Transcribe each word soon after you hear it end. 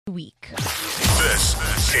week.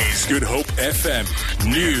 This is Good Hope FM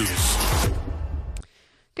News.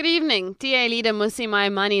 Good evening. DA leader Mmusi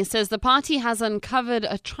Maimane says the party has uncovered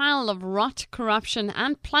a trial of rot, corruption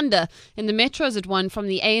and plunder in the metros it won from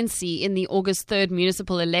the ANC in the August 3rd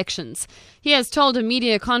municipal elections. He has told a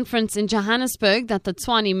media conference in Johannesburg that the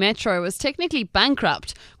Tshwane Metro was technically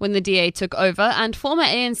bankrupt when the DA took over, and former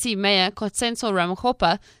ANC Mayor Kotsenso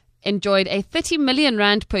Ramokgopa enjoyed a 30 million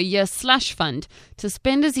rand per year slush fund to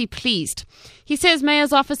spend as he pleased. He says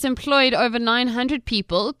Mayor's office employed over 900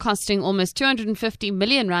 people, costing almost 250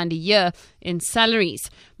 million rand a year in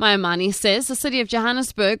salaries. Maimane says the city of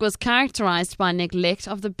Johannesburg was characterized by neglect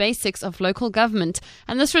of the basics of local government,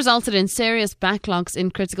 and this resulted in serious backlogs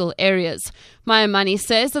in critical areas. Maimane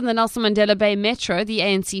says in the Nelson Mandela Bay Metro, the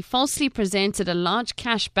ANC falsely presented a large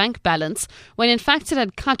cash bank balance when in fact it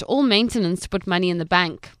had cut all maintenance to put money in the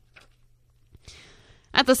bank.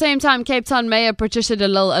 At the same time, Cape Town Mayor Patricia de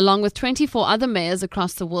Lille, along with 24 other mayors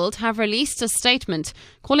across the world, have released a statement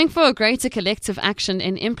calling for a greater collective action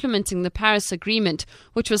in implementing the Paris Agreement,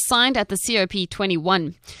 which was signed at the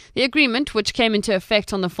COP21. The agreement, which came into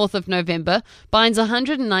effect on the 4th of November, binds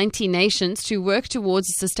 190 nations to work towards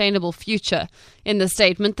a sustainable future. In the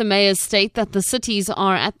statement, the mayors state that the cities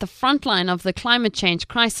are at the front line of the climate change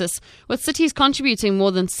crisis, with cities contributing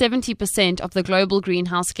more than 70% of the global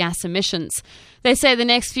greenhouse gas emissions. They say the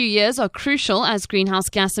next few years are crucial as greenhouse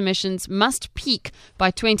gas emissions must peak by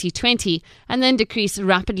 2020 and then decrease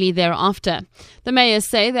rapidly thereafter. The mayors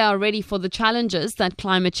say they are ready for the challenges that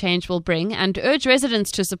climate change will bring and urge residents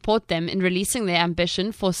to support them in releasing their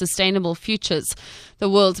ambition for sustainable futures. The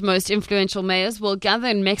world's most influential mayors will gather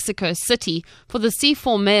in Mexico City for the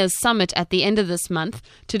C4 Mayors Summit at the end of this month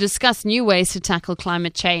to discuss new ways to tackle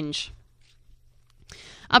climate change.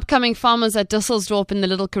 Upcoming farmers at Düsseldorp in the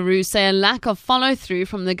Little Karoo say a lack of follow-through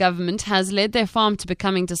from the government has led their farm to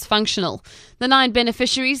becoming dysfunctional. The 9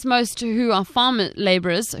 beneficiaries, most who are farm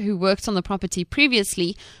labourers who worked on the property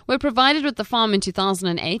previously, were provided with the farm in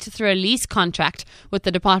 2008 through a lease contract with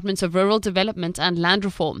the Department of Rural Development and Land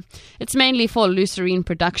Reform. It's mainly for lucerne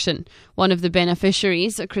production. One of the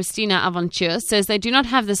beneficiaries, Christina Aventure, says they do not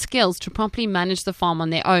have the skills to properly manage the farm on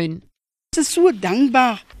their own.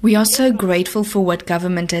 We are so grateful for what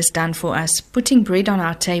government has done for us, putting bread on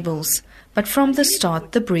our tables. But from the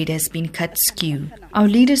start, the bread has been cut skew. Our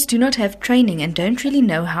leaders do not have training and don't really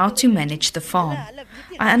know how to manage the farm.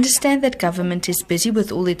 I understand that government is busy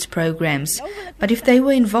with all its programs, but if they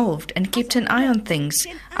were involved and kept an eye on things,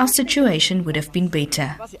 our situation would have been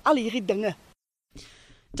better.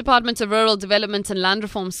 Department of Rural Development and Land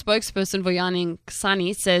Reform spokesperson Voyani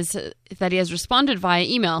Ksani says that he has responded via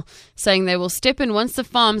email, saying they will step in once the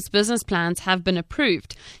farm's business plans have been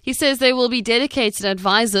approved. He says there will be dedicated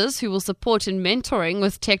advisors who will support in mentoring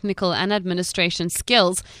with technical and administration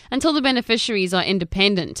skills until the beneficiaries are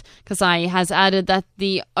independent. Kasai has added that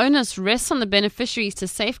the onus rests on the beneficiaries to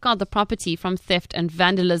safeguard the property from theft and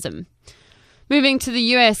vandalism. Moving to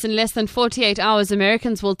the US, in less than 48 hours,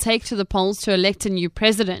 Americans will take to the polls to elect a new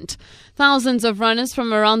president. Thousands of runners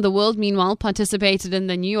from around the world, meanwhile, participated in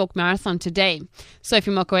the New York Marathon today. Sophie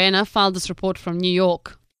Mokoena filed this report from New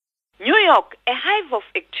York. New York, a hive of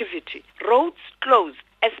activity. Roads closed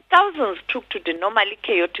as thousands took to the normally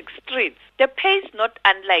chaotic streets. The pace not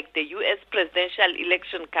unlike the U.S. presidential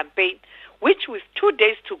election campaign, which with 2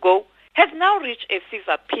 days to go, has now reached a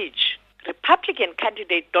fever pitch. Republican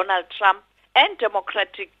candidate Donald Trump and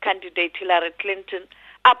Democratic candidate Hillary Clinton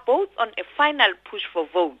are both on a final push for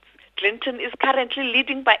votes. Clinton is currently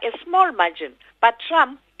leading by a small margin, but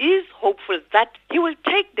Trump is hopeful that he will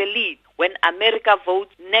take the lead when America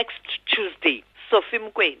votes next Tuesday. Sophie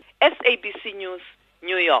Mkwene, SABC News,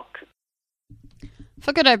 New York.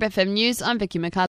 For Good Hope FM News, I'm Vicky McCullough.